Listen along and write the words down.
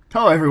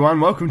Hello everyone,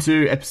 welcome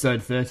to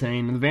episode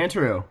 13 of the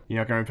Banter Reel. You're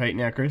not going to repeat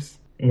now, Chris?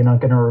 You're not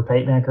going to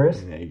repeat now,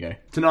 Chris? There you go.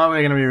 Tonight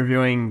we're going to be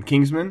reviewing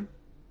Kingsman.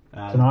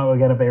 Tonight we're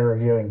going to be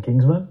reviewing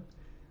Kingsman.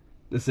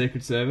 The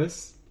Secret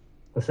Service.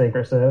 The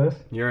Secret Service.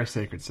 You're a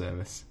Secret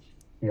Service.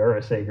 You're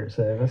a Secret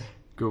Service.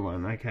 Good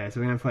one. Okay, so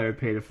we're going to play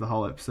repeater for the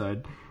whole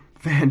episode.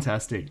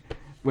 Fantastic.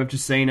 We've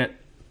just seen it.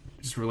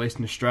 Just released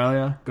in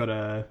Australia. Got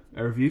a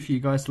review for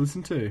you guys to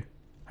listen to.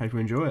 Hope you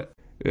enjoy it.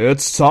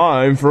 It's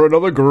time for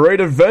another great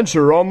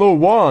adventure on the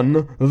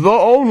one, the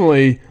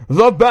only,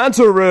 the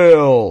Banter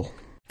Reel!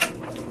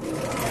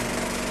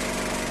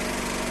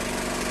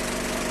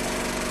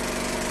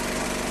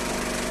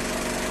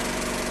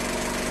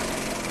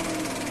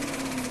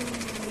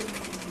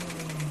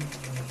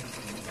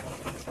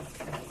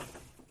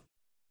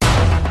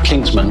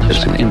 Kingsman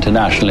is an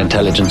international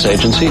intelligence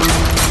agency.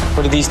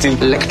 What do these do?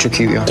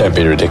 Electrocute you. Don't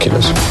be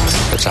ridiculous.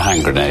 It's a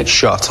hand grenade.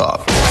 Shut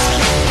up.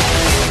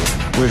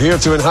 We're here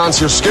to enhance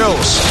your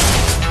skills.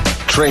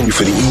 Train you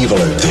for the evil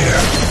out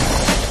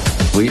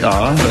there. We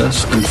are,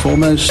 first and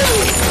foremost,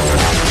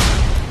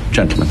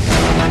 gentlemen.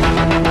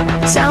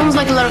 Sounds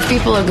like a lot of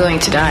people are going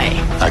to die.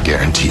 I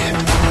guarantee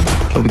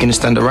it. Are we going to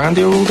stand around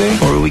here all day,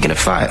 or are we going to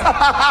fight?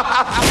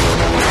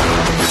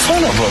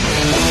 Son of a...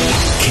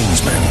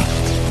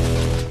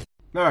 Kingsman.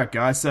 Alright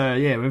guys, so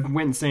yeah, we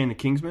went and seen the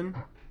Kingsman.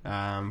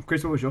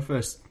 Chris, what was your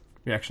first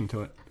reaction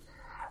to it?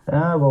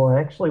 Well, I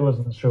actually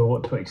wasn't sure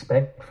what to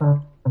expect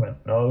from it.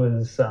 I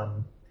was,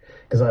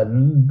 because I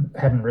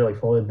hadn't really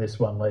followed this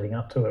one leading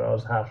up to it, I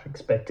was half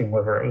expecting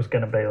whether it was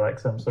going to be like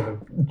some sort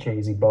of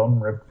cheesy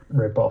Bond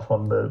rip-off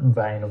on the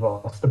vein of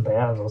Austin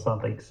Powers or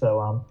something.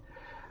 So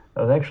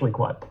I was actually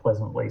quite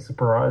pleasantly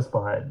surprised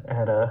by it. It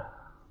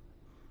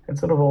had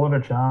sort of a lot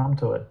of charm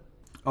to it.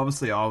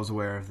 Obviously, I was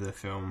aware of the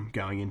film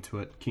going into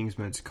it.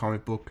 Kingsman, it's a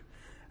comic book.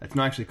 It's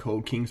not actually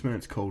called Kingsman,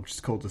 it's called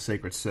The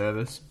Secret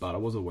Service, but I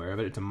was aware of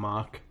it. It's a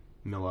Mark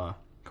Millar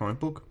comic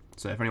book.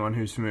 So if anyone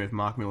who's familiar with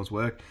Mark Millar's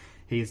work,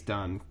 he's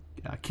done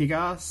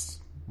Kickass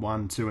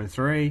 1, 2 and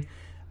 3,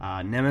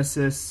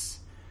 Nemesis,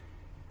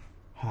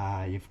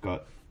 you've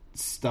got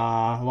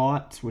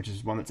Starlight, which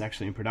is one that's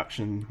actually in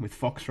production with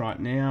Fox right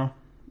now,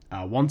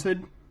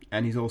 Wanted,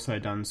 and he's also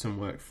done some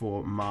work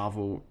for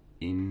Marvel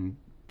in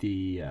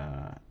the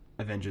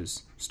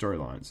Avengers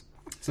storylines.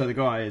 So the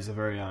guy is a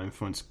very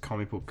influenced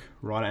comic book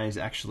writer, and he's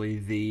actually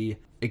the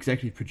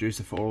executive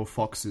producer for all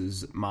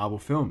Fox's Marvel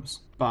films.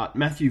 But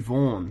Matthew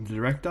Vaughn, the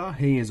director,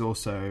 he has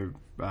also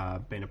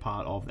been a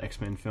part of the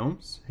X-Men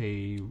films.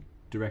 He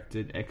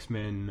directed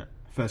X-Men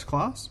First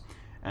Class,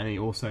 and he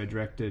also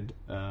directed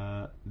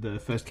the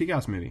first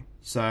Kickass movie.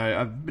 So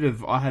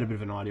I had a bit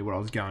of an idea what I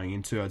was going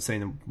into. I'd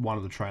seen one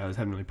of the trailers,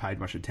 hadn't really paid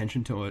much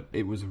attention to it.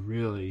 It was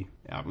an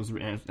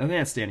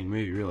outstanding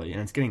movie, really,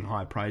 and it's getting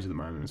high praise at the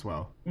moment as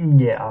well.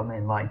 Yeah, I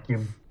mean, like,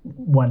 you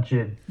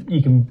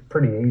can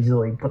pretty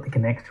easily put the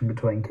connection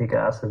between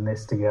Kick-Ass and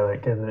this together,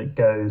 because it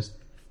goes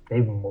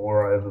even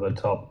more over the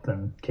top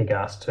than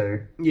Kick-Ass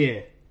 2.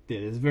 Yeah,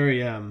 there's a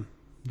very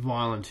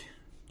violent,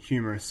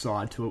 humorous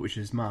side to it, which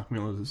is Mark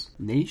Millar's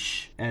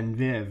niche, and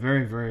yeah,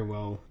 very, very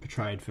well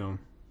portrayed film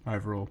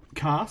overall.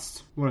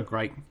 Cast, what a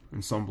great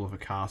ensemble of a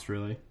cast,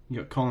 really. You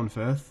got Colin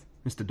Firth,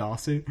 Mr.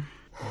 Darcy,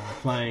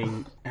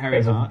 playing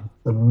Harry Hart.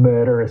 The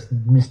murderous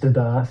Mr.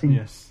 Darcy.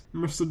 Yes,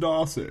 Mr.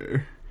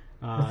 Darcy.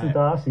 Mr.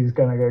 Darcy's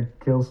going to go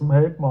kill some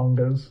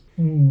hate-mongers.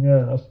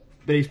 Yes.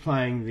 But he's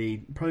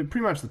playing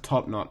pretty much the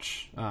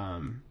top-notch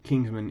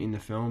Kingsman in the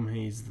film.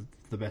 He's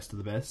the best of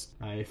the best.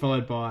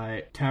 Followed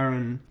by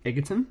Taron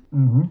Egerton,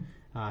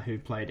 who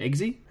played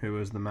Eggsy, who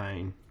was the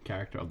main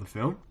character of the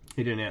film.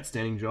 He did an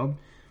outstanding job.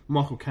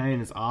 Michael Caine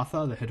as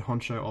Arthur, the head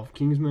honcho of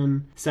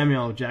Kingsman.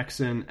 Samuel L.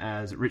 Jackson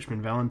as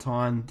Richmond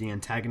Valentine, the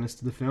antagonist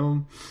of the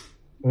film.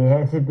 He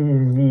has a bit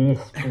of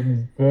lisp and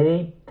he's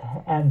very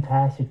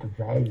unpassive.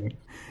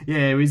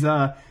 Yeah, he was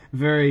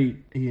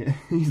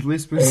his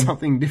lisp was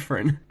something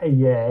different.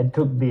 Yeah, it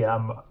took the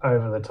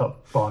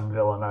over-the-top Bond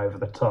villain over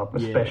the top,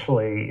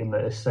 especially in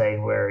the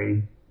scene where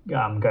he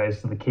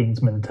goes to the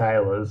Kingsman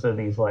tailors and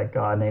he's like,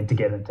 I need to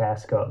get a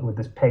ascot with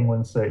this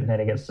penguin suit, and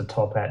then he gets the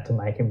top hat to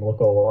make him look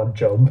all odd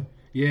job.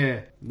 Yeah,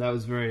 that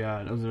was a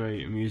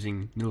very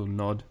amusing little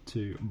nod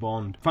to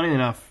Bond. Funny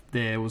enough,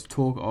 there was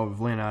talk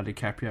of Leonardo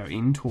DiCaprio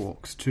in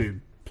talks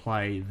to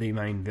play the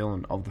main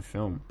villain of the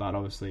film, but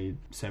obviously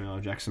Samuel L.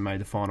 Jackson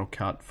made the final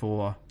cut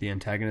for the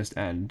antagonist,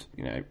 and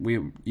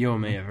you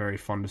and me are very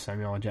fond of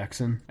Samuel L.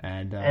 Jackson,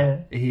 and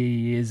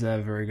he is a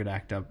very good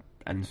actor.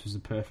 And this was a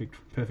perfect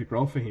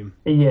role for him.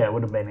 Yeah, it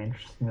would have been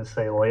interesting to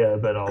see Leo,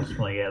 but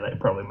ultimately, they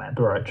probably made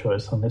the right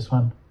choice on this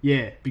one. Yeah,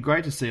 it'd be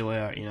great to see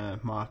Leo in a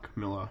Mark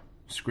Millar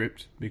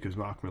script, because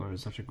Mark Millar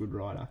is such a good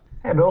writer.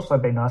 It'd also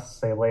be nice to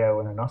see Leo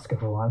win an Oscar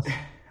for once.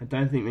 I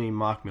don't think many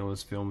Mark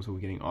Millar's films will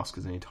be getting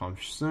Oscars anytime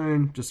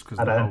soon, just because...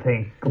 I don't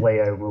think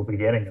Leo will be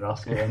getting an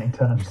Oscar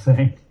anytime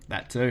soon.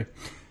 That too.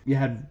 You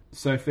had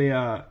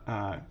Sophia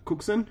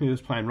Cookson, who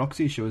was playing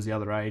Roxy. She was the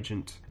other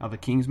agent, other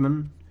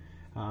Kingsman,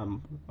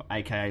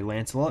 aka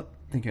Lancelot,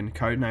 I think her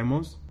code name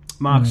was.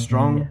 Mark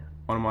Strong,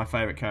 one of my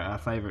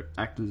favourite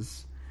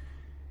actors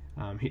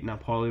hitting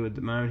up Hollywood at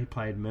the moment. He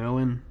played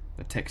Merlin,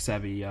 the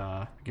tech-savvy,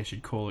 I guess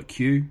you'd call it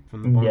Q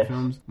from the Bond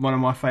films. One of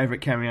my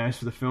favourite cameos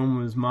for the film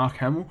was Mark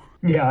Hamill.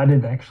 Yeah, I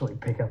didn't actually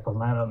pick up on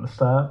that at the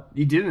start.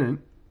 You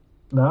didn't?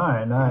 No,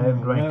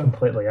 it went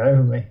completely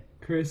over me.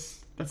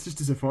 Chris, that's just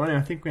disappointing.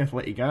 I think we have to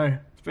let you go.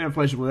 It's been a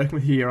pleasure working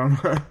with you here on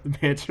the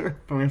banter,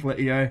 but we have to let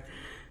you go.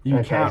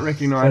 You can't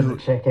recognise...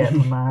 Check out the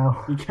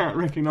mail. You can't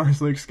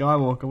recognise Luke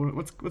Skywalker.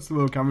 What's the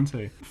world coming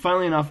to?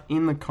 Funnily enough,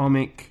 in the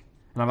comic,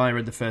 and I've only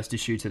read the first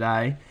issue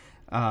today,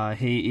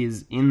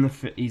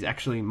 he's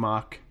actually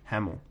Mark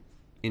Hamill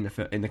in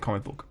the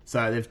comic book.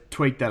 So they've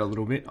tweaked that a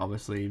little bit,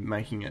 obviously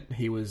making it...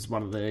 He was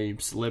one of the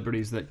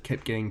celebrities that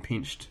kept getting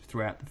pinched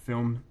throughout the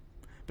film,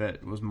 but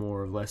it was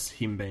more or less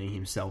him being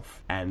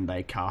himself, and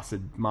they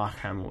casted Mark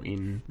Hamill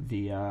in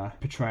the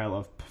portrayal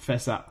of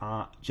Professor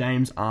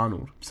James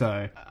Arnold.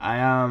 So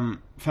I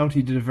felt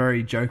he did a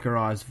very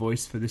Jokerized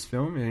voice for this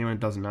film. If anyone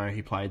doesn't know,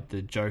 he played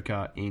the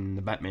Joker in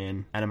the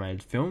Batman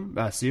animated film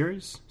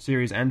series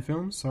and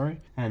films,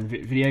 and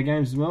video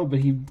games as well. But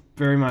he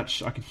very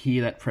much, I could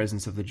hear that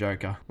presence of the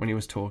Joker when he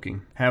was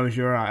talking. How was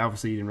your?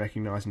 Obviously, you didn't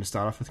recognise him to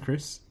start off with,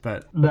 Chris,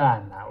 but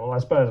no. Well, I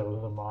suppose it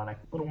was a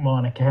little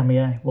minor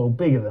cameo. Well,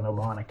 bigger than a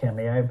minor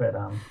cameo, but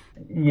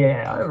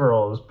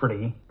overall it was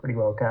pretty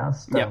well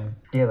cast. Yep.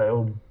 They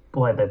all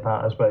played their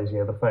part, I suppose.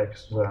 The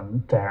focus was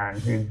on Darren,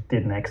 who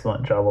did an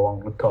excellent job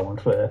along with Colin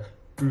Firth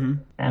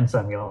and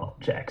Samuel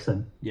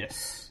Jackson.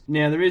 Yes.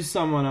 Now, there is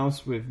someone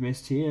else we've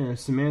missed here,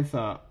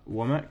 Samantha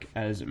Womack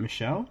as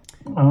Michelle.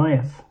 Oh,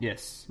 yes.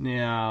 Yes.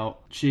 Now,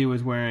 she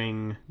was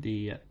wearing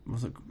I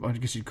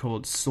guess you'd call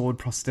it sword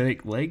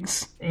prosthetic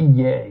legs.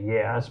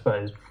 Yeah, I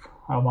suppose.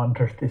 I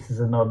wonder if this is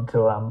a nod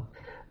to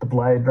the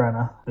Blade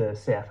Runner, the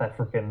South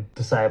African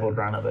disabled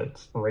runner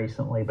that's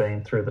recently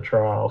been through the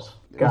trials.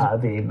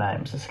 The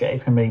name's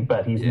escaping me,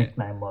 but his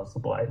nickname was the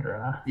Blade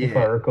Runner, if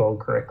I recall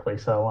correctly.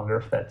 So I wonder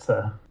if that's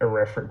a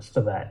reference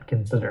to that,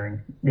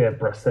 considering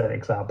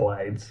prosthetics are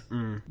blades.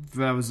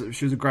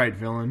 She was a great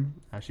villain.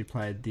 She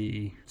played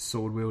the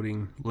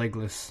sword-wielding,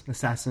 legless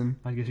assassin,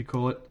 I guess you'd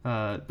call it.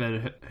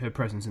 But her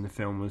presence in the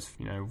film was,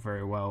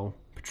 very well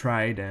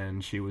portrayed,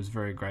 and she was a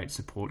very great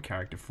support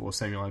character for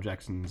Samuel L.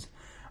 Jackson's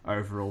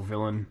overall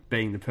villain,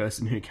 being the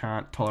person who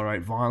can't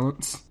tolerate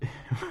violence,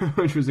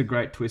 which was a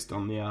great twist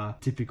on the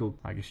typical,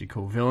 I guess you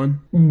call, villain.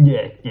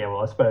 Yeah,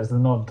 well, I suppose the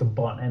nod to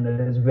Bond, and it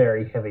is a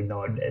very heavy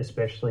nod,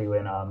 especially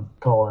when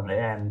Colin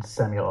and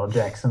Samuel L.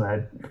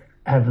 Jackson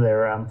have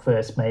their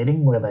first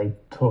meeting where they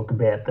talk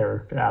about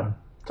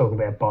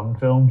Bond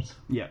films.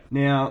 Yeah.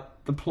 Now,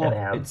 the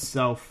plot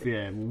itself,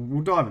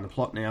 we'll dive in the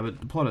plot now, but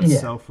the plot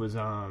itself was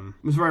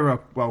very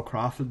well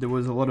crafted. There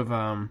was a lot of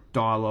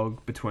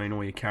dialogue between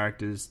all your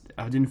characters.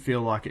 I didn't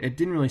feel like it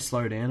didn't really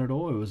slow down at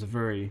all. It was a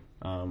very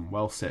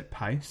well set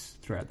pace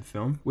throughout the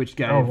film, which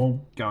gave...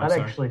 I'd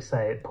actually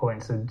say at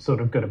points it sort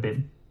of got a bit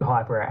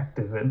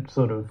hyperactive. It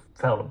sort of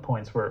felt at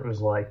points where it was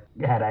like,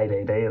 it had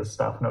ADD and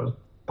stuff, and it was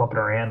popping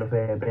around a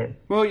fair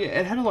bit. Well, yeah,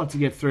 it had a lot to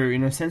get through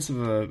in a sense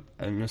of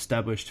an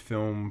established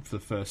film for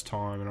the first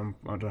time, and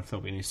I don't know if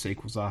there'll be any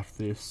sequels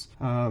after this.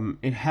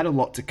 It had a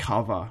lot to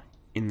cover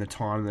in the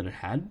time that it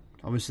had.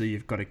 Obviously,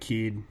 you've got a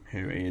kid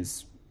who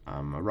is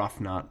a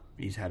rough nut.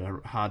 He's had a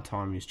hard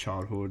time in his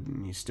childhood,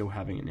 and he's still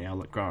having it now,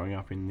 like growing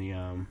up in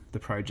the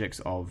projects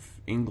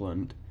of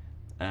England,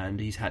 and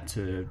he's had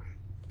to...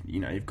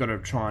 you've got to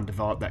try and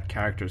develop that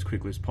character as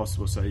quickly as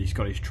possible. So he's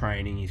got his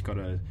training, he's got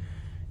to...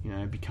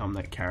 become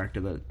that character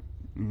that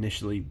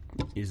initially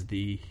is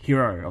the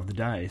hero of the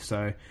day.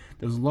 So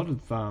there was a lot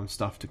of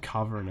stuff to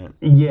cover in it.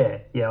 Yeah.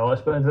 Well, I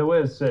suppose there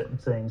were certain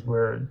scenes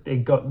where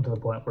it got to the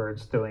point where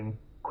it's doing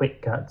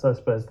quick cuts. I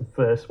suppose the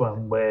first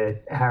one where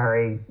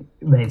Harry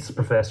meets the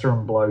professor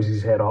and blows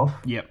his head off.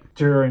 Yep.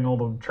 During all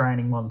the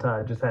training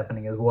montages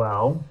happening as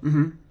well,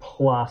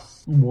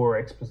 plus more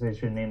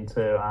exposition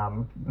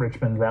into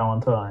Richmond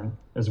Valentine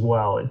as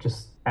well.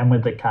 And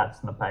with the cuts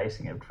and the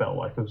pacing, it felt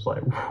like it was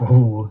like,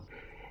 whoa.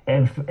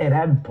 And it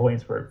had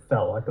points where it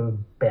felt like it was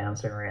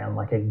bouncing around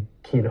like a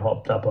kid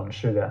hopped up on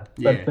sugar.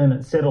 Yeah. But then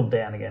it settled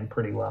down again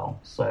pretty well.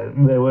 So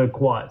there were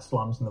quiet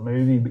slumps in the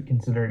movie, but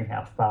considering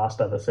how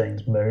fast other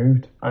scenes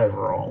moved,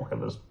 overall it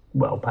was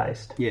well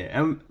paced. Yeah,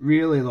 and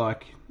really,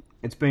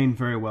 it's been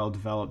very well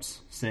developed,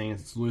 seeing as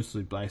it's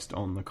loosely based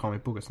on the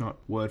comic book. It's not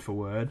word for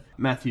word.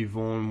 Matthew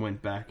Vaughn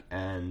went back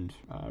and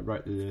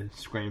wrote the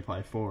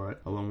screenplay for it,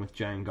 along with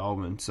Jane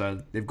Goldman.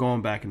 So they've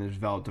gone back and they've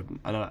developed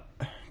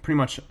pretty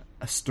much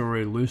a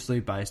story loosely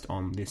based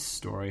on this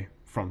story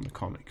from the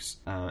comics.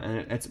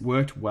 And it's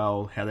worked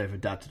well how they've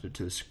adapted it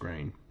to the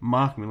screen.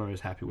 Mark Millar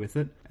is happy with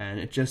it, and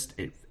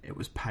it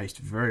was paced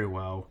very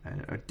well,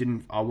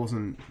 and I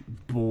wasn't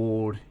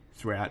bored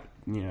throughout,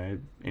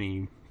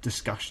 any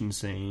discussion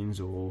scenes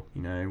or,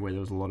 where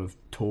there was a lot of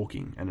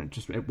talking, and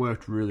it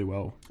worked really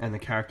well. And the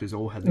characters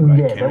all had the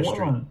great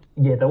chemistry.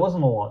 There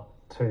wasn't a lot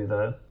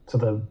to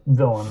the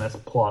villainous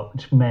plot,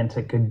 which meant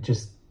it could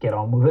just get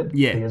on with it.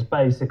 Yeah. Because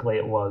basically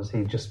it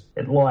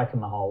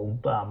likened the whole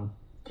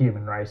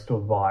human race to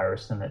a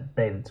virus and it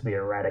needed to be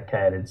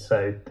eradicated.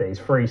 So these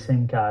free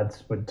SIM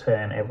cards would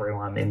turn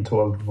everyone into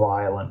a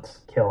violent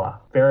killer.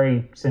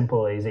 Very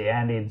simple, easy,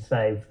 and it'd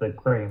save the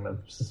cream of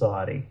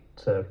society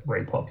to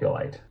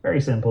repopulate.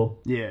 Very simple.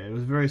 Yeah, it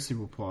was a very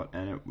simple plot,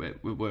 and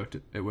it worked.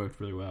 It worked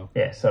really well.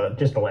 Yeah, so it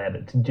just allowed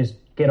it to just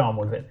get on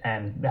with it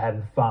and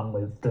have fun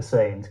with the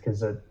scenes,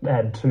 because it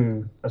had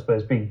two, I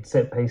suppose, big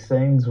set piece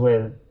scenes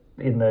where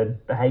in the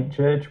Hate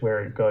Church,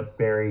 where it got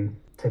very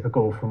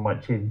typical from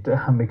what you'd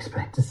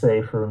expect to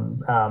see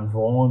from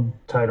Vaughn,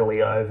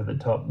 totally over the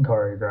top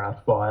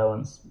choreographed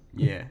violence,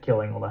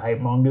 killing all the hate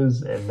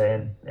mongers, and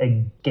then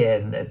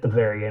again at the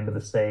very end of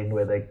the scene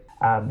where they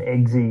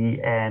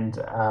Eggsy and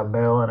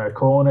Merlin are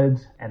cornered,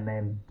 and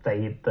then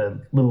they hit the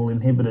little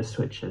inhibitor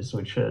switches,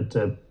 which are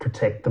to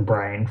protect the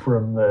brain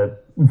from the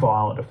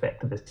violent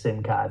effect of the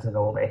SIM cards, and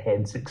all their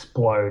heads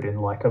explode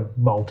in like a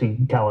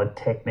multicoloured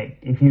technique.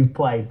 If you've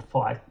played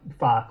Far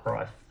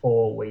Cry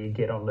 4, where you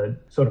get on the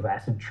sort of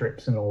acid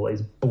trips and all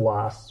these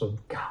blasts of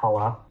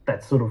colour,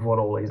 that's sort of what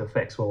all these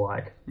effects were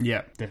like.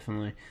 Yeah,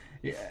 definitely.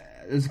 Yeah,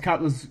 there's a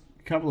couple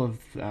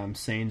of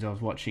scenes I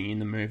was watching in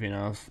the movie,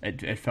 and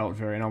it felt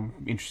very, and I'm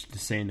interested to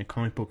see in the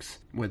comic books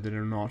whether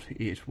or not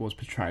it was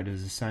portrayed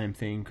as the same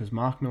thing, because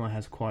Mark Millar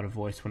has quite a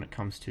voice when it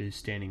comes to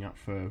standing up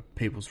for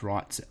people's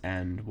rights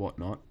and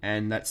whatnot.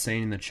 And that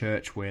scene in the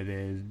church where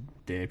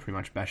they're pretty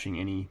much bashing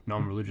any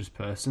non-religious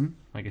person,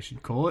 I guess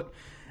you'd call it,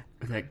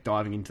 without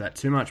diving into that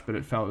too much, but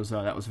it felt as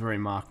though that was very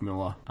Mark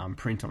Millar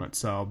print on it.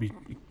 So I'll be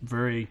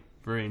very,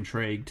 very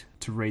intrigued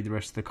to read the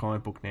rest of the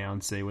comic book now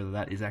and see whether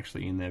that is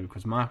actually in there,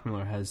 because Mark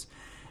Millar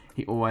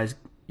always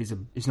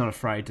is not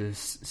afraid to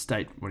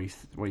state what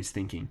he's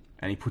thinking,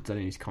 and he puts that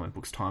in his comic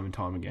books time and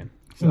time again.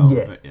 So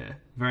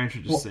very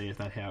interested to see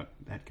how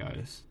that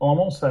goes. Well, I'm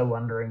also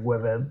wondering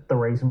whether the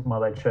reason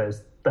why they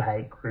chose the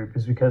hate group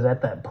is because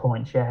at that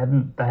point they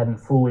hadn't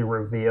fully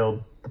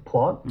revealed the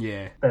plot.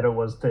 Yeah, that it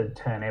was to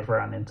turn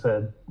everyone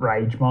into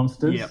rage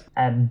monsters. Yep.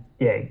 And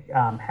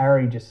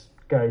Harry just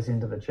goes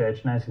into the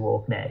church, and as he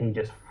walks out, he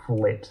just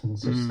flips and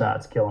just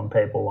starts killing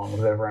people along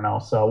with everyone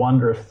else. So I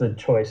wonder if the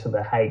choice of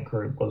the hate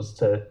group was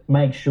to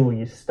make sure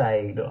you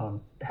stayed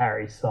on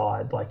Harry's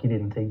side, like you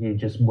didn't think you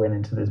just went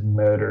into this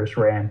murderous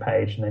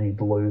rampage and then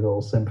you'd lose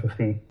all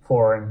sympathy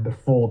for him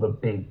before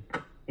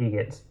he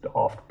gets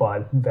offed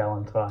by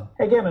Valentine.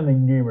 Again, in a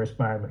humorous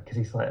moment, because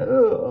he's like, I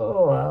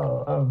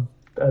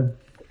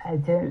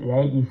don't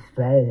like your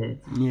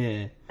spirit.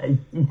 Yeah.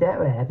 Is that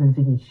what happens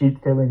when you shoot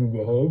someone in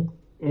the head?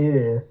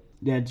 Ew.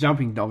 Yeah,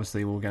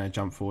 obviously we're going to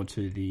jump forward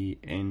to the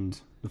end,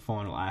 the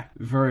final act.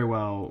 Very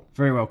well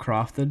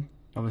crafted.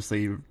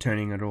 Obviously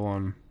turning it all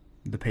on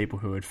the people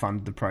who had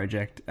funded the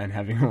project and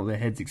having all their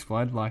heads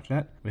explode like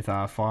that with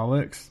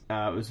fireworks.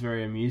 It was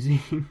very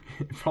amusing.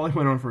 It probably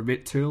went on for a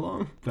bit too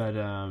long, but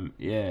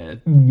yeah.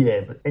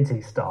 Yeah, but it's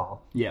his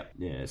style. Yeah.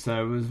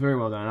 So it was very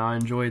well done. I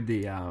enjoyed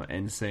the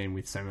end scene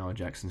with Samuel L.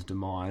 Jackson's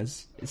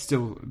demise. It's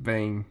still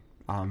being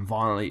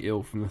violently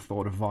ill from the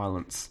thought of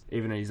violence,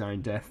 even at his own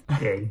death.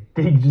 Yeah,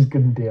 he just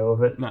couldn't deal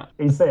with it. No.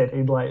 He said,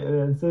 he'd like,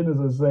 as soon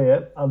as I see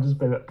it, I'll just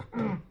be like,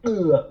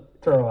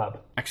 throw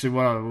up. Actually,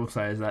 what I will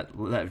say is that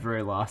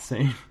very last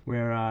scene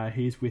where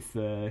he's with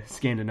the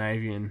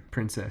Scandinavian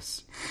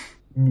princess.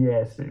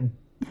 Yes,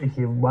 if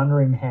you're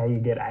wondering how you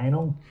get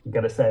anal, you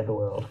got to save the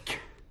world.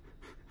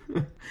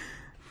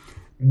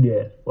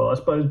 Yeah, well, I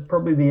suppose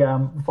probably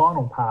the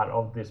final part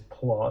of this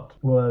plot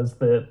was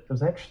that it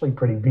was actually a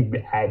pretty big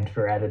ad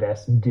for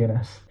Adidas and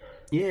Guinness.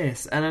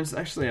 Yes, and it's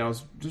actually, I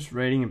was just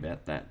reading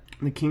about that.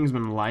 The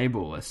Kingsman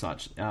label as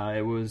such,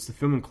 the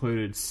film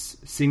included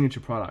signature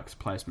products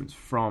placements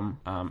from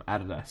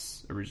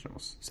Adidas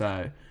originals.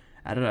 So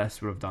Adidas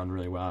would have done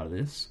really well out of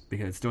this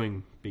because it's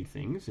doing big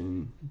things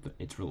in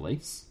its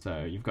release.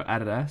 So you've got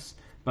Adidas,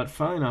 but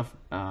funnily enough,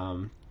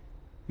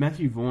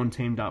 Matthew Vaughn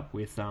teamed up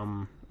with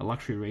a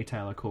luxury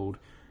retailer called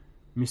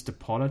Mr.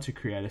 Potter to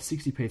create a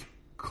 60-piece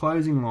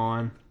clothing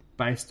line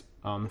based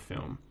on the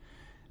film.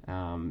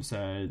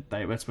 So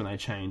that's when they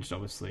changed,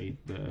 obviously,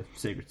 the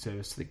Secret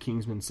Service to the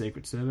Kingsman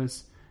Secret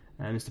Service.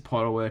 And Mr.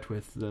 Potter worked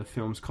with the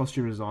film's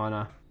costume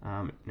designer,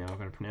 now I've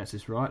got to pronounce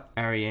this right,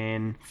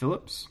 Ariane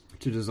Phillips,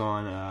 to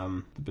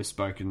design the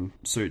bespoken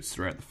suits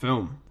throughout the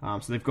film.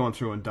 So they've gone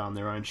through and done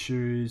their own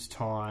shoes,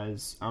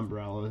 ties,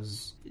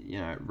 umbrellas,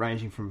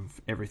 ranging from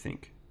everything,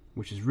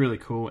 which is really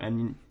cool.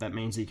 And that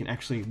means we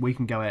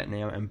can go out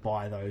now and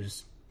buy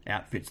those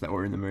outfits that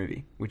were in the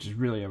movie, which is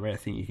really a rare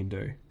thing you can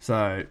do.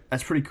 So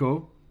that's pretty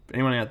cool.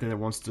 Anyone out there that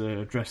wants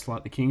to dress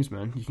like the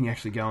Kingsman, you can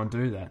actually go and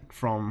do that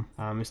from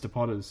Mr.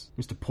 Potter. This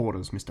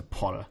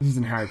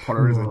isn't Harry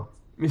Potter, is it?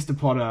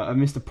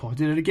 Mr. Potter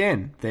did it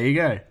again. There you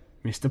go.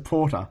 Mr.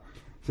 Porter.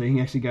 So you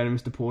can actually go to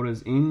Mr.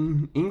 Porter's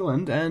in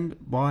England and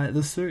buy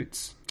the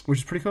suits, which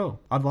is pretty cool.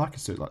 I'd like a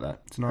suit like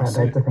that. It's a nice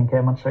suit. I'd hate to think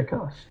how much they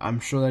cost. I'm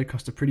sure they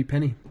cost a pretty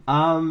penny.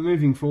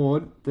 Moving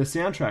forward, the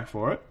soundtrack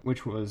for it,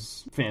 which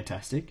was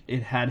fantastic.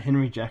 It had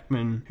Henry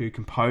Jackman, who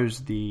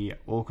composed the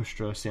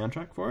orchestra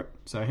soundtrack for it.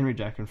 So Henry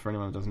Jackman, for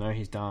anyone that doesn't know,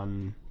 he's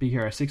done Big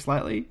Hero 6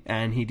 lately,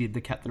 and he did the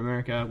Captain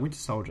America Winter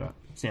Soldier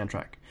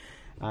soundtrack.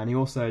 And he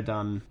also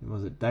done, it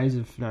wasn't Days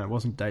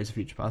of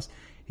Future Past.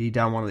 He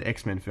done one of the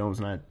X-Men films,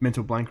 and I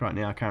mental blank right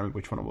now, I can't remember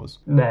which one it was.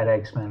 That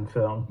X-Men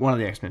film. One of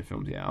the X-Men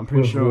films, yeah. I'm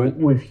pretty sure.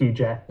 With Hugh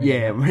Jackman.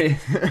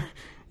 Yeah,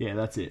 yeah,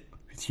 that's it.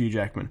 It's Hugh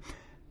Jackman.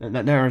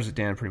 That narrows it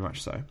down pretty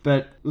much so.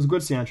 But it was a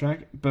good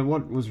soundtrack. But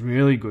what was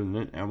really good in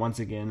it, and once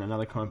again,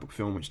 another comic book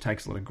film which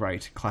takes a lot of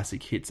great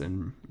classic hits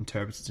and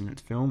interprets it in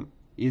its film,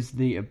 is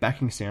the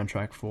backing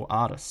soundtrack for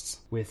artists.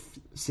 With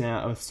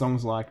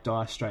songs like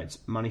Dire Straits'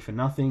 Money for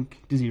Nothing,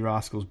 Dizzy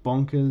Rascals'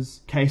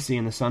 Bonkers, Casey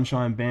and the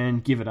Sunshine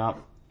Band, Give It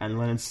Up, and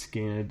Leonard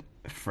Skinner,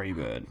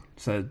 Freebird.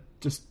 So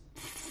just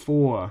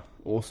 4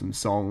 awesome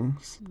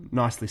songs,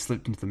 nicely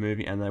slipped into the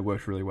movie, and they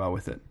worked really well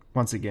with it.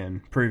 Once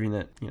again, proving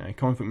that,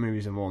 comic book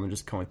movies are more than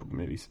just comic book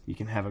movies. You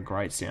can have a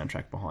great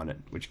soundtrack behind it,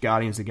 which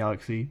Guardians of the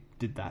Galaxy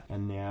did that.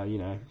 And now,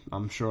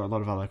 I'm sure a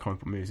lot of other comic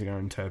book movies are going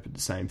to interpret the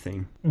same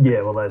thing.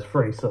 Yeah, well, those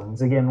 3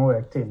 songs, again,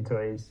 worked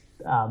into his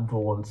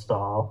Vaughan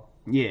style.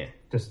 Yeah.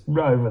 Just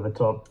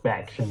over-the-top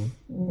action,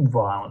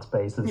 violence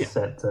pieces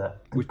set to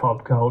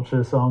pop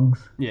culture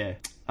songs. Yeah.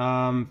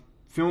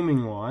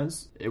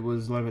 Filming-wise, it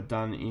was a lot of it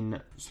done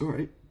in...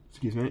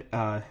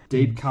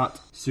 Deep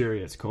Cut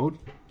Syria, it's called.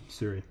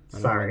 Sorry.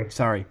 There you go.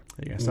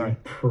 Sorry.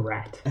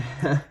 Prat.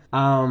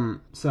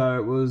 So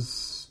it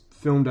was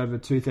filmed over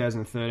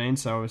 2013.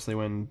 So obviously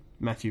when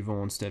Matthew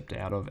Vaughn stepped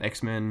out of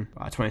X-Men,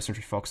 20th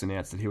Century Fox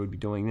announced that he would be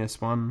doing this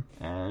one,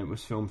 and it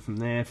was filmed from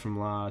there from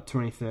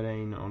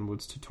 2013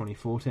 onwards to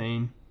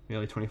 2014,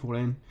 early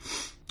 2014,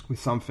 with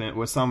some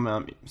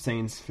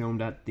scenes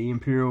filmed at the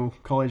Imperial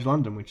College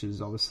London, which is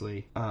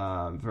obviously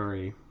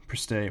very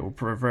prestige or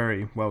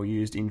very well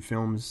used in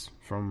films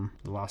from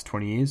the last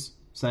 20 years.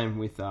 Same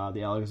with the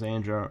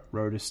Alexandra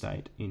Road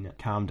Estate in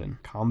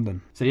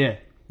Camden. So yeah,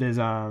 there's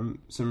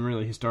some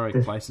really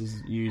historic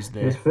places used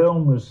there. This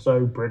film was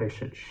so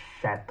British it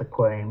shat the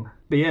Queen.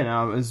 But yeah,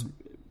 no, it was,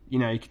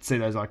 you could see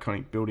those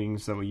iconic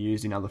buildings that were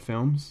used in other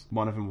films.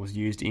 One of them was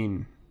used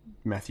in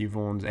Matthew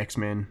Vaughn's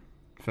X-Men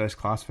First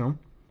Class film.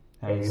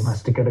 Yeah, you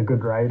must have got a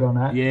good rate on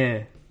that.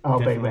 Yeah. I'll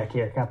be back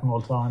here a couple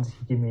more times if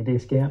you give me a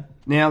discount.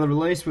 Now, the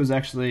release was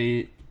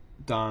actually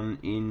done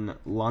in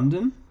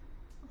London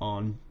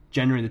on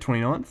January the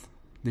 29th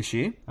this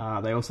year.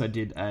 They also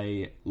did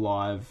a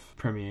live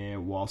premiere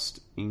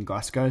whilst in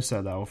Glasgow,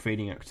 so they were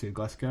feeding it to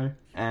Glasgow.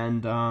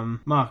 And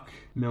Mark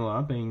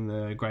Millar, being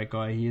the great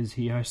guy he is,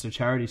 he hosted a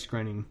charity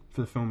screening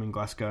for the film in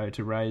Glasgow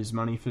to raise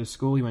money for the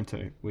school he went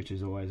to, which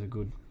is always a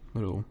good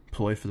little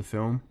ploy for the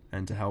film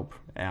and to help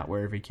out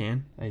wherever he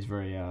can. He's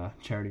very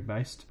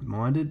charity-based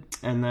minded.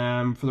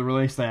 And for the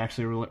release, they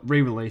actually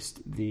re-released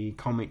the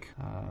comic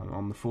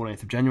on the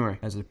 14th of January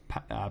as a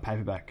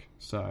paperback.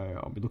 So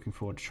I'll be looking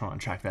forward to try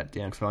and track that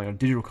down because I've only got a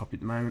digital copy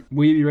at the moment.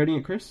 Will you be reading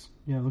it, Chris?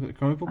 Yeah, look at the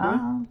comic book.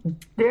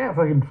 Yeah, if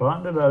I can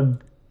find it, I'd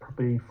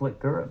probably flick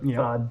through it.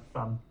 Yeah.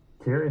 I'm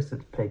curious.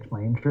 It's piqued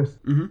my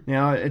interest. Mm-hmm.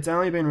 Now, it's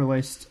only been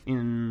released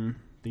in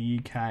the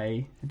UK.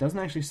 It doesn't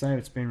actually say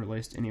it's been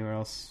released anywhere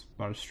else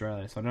but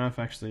Australia, so I don't know if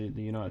actually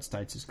the United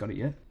States has got it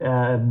yet.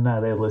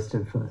 No, they're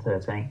listed for the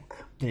 13th.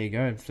 There you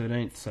go,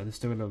 13th, so they've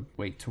still got a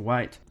week to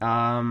wait.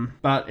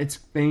 But it's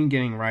been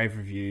getting rave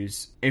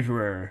reviews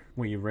everywhere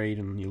where you read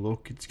and you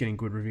look. It's getting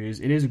good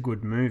reviews. It is a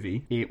good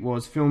movie. It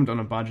was filmed on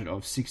a budget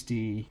of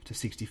 60 to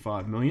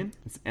 65 million,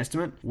 it's an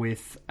estimate,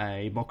 with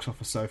a box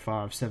office so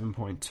far of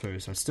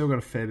 7.2, so it's still got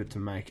a fair bit to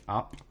make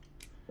up.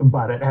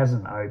 But it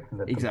hasn't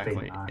opened at the exactly.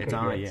 big market It's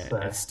only yet, so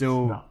it's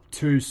still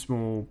 2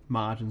 small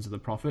margins of the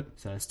profit,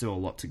 so there's still a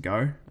lot to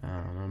go.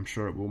 I'm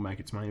sure it will make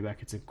its money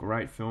back. It's a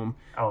great film.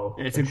 Oh,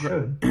 it's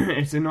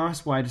It's a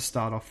nice way to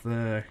start off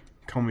the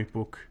comic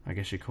book, I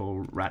guess you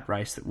call, rat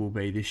race that will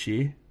be this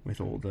year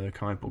with all the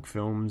comic book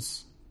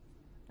films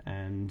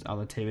and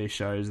other TV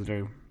shows that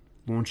are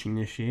launching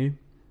this year.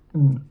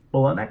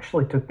 Well, it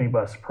actually took me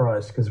by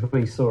surprise because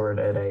we saw it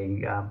at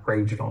a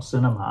regional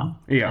cinema,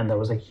 and there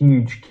was a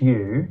huge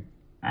queue.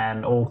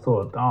 And all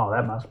thought,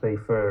 that must be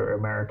for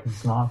American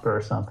Sniper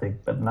or something.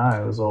 But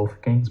no, it was all for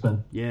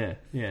Kingsman. Yeah,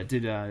 it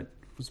did.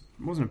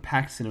 Wasn't a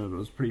packed cinema, but it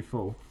was pretty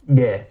full.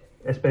 Yeah,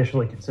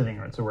 especially considering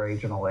it's a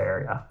regional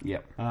area. Yeah.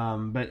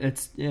 But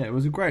it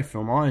was a great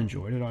film. I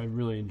enjoyed it. I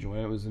really enjoyed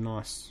it. It was a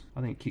nice,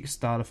 I think,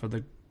 Kickstarter for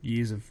the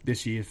years of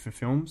this year for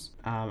films.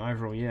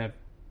 Overall,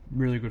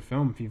 really good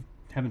film. If you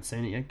haven't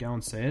seen it yet, go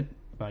and see it.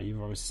 But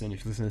you've obviously seen it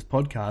if you listen to this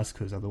podcast,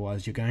 because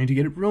otherwise you're going to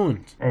get it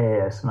ruined.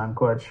 Yes, and I'm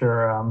quite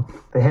sure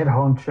the head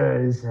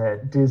honchos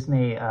at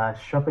Disney are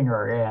shopping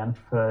around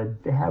for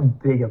how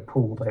big a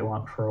pool they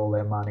want for all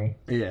their money.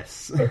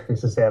 Yes. If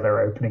this is how they're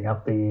opening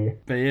up the year.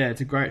 But yeah,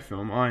 it's a great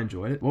film. I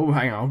enjoyed it. Well,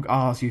 hang on,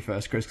 I'll ask you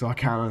first, Chris, because I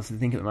can't honestly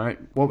think at the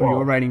moment. What would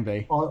your rating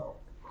be? I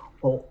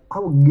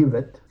will give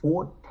it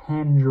 4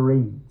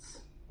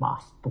 tangerines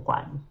must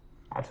win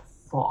at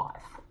 5.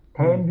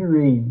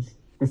 Tangerines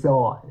the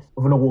size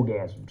of an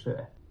orgasm,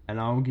 sir. And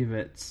I'll give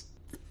it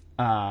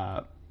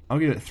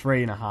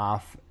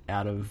 3.5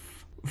 out of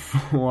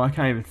 4. I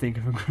can't even think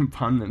of a good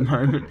pun at the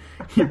moment.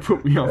 You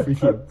put me off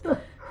with your...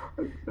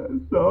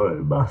 No,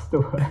 it must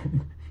have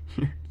been.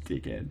 You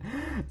dickhead.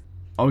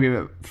 I'll give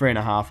it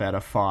 3.5 out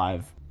of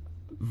 5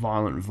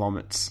 violent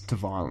vomits to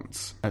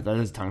violence. That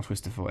is a tongue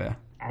twister for you.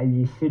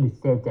 You should have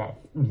said that.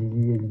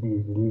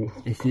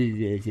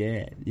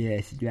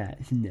 Yes,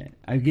 isn't it?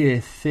 I give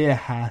it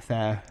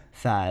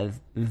 3.5/5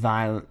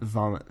 violent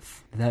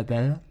vomits. Is that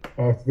better?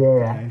 That's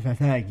better.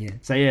 Thank you.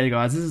 So yeah,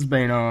 guys, this has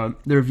been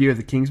the review of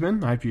the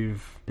Kingsman. I hope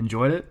you've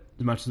enjoyed it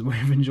as much as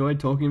we've enjoyed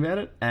talking about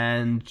it.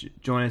 And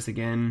join us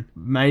again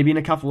maybe in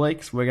a couple of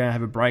weeks. We're going to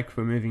have a break.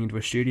 We're moving into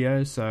a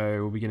studio, so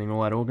we'll be getting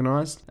all that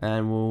organised.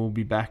 And we'll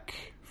be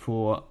back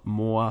for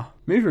more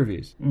movie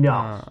reviews.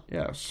 No.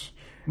 Yes.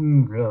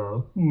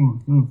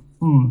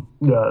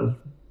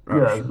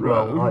 Yes,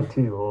 well, I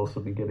too will also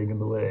be getting in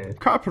the way.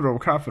 Capital,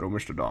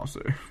 Mr. Darcy.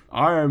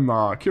 I am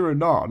Kieran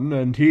Darden,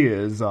 and he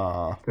is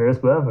Chris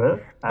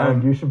Buffett,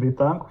 and you should be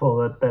thankful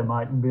that there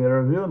mightn't be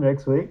a review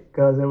next week,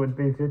 because it would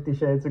be 50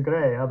 Shades of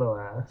Grey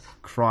otherwise.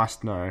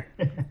 Christ, no.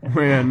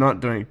 We are not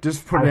doing...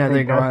 Just put it out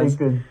there, guys. I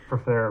think I'd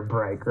prefer a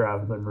break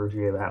rather than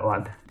review that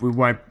one. We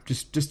won't...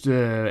 Just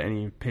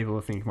any people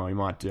who think, well, we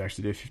might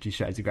actually do 50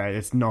 Shades of Grey,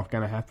 it's not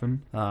going to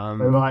happen. We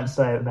might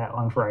save that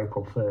one for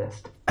April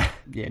 1st.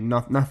 Yeah,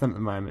 nothing at the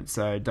moment,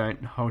 so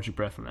don't hold your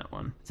breath on that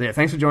one. So yeah,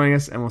 thanks for joining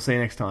us, and we'll see you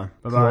next time.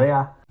 Bye-bye. See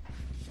ya.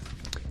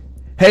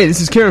 Hey, this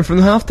is Kieran from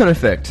The Halftone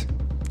Effect.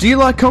 Do you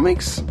like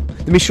comics?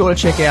 Then be sure to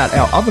check out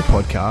our other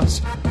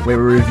podcasts, where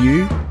we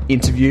review,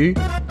 interview,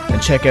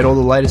 and check out all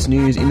the latest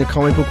news in the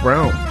comic book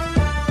realm.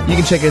 You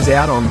can check us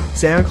out on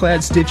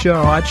SoundCloud, Stitcher,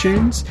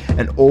 iTunes,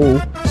 and all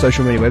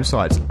social media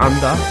websites under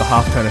The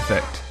Halftone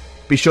Effect.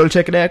 Be sure to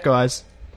check it out, guys.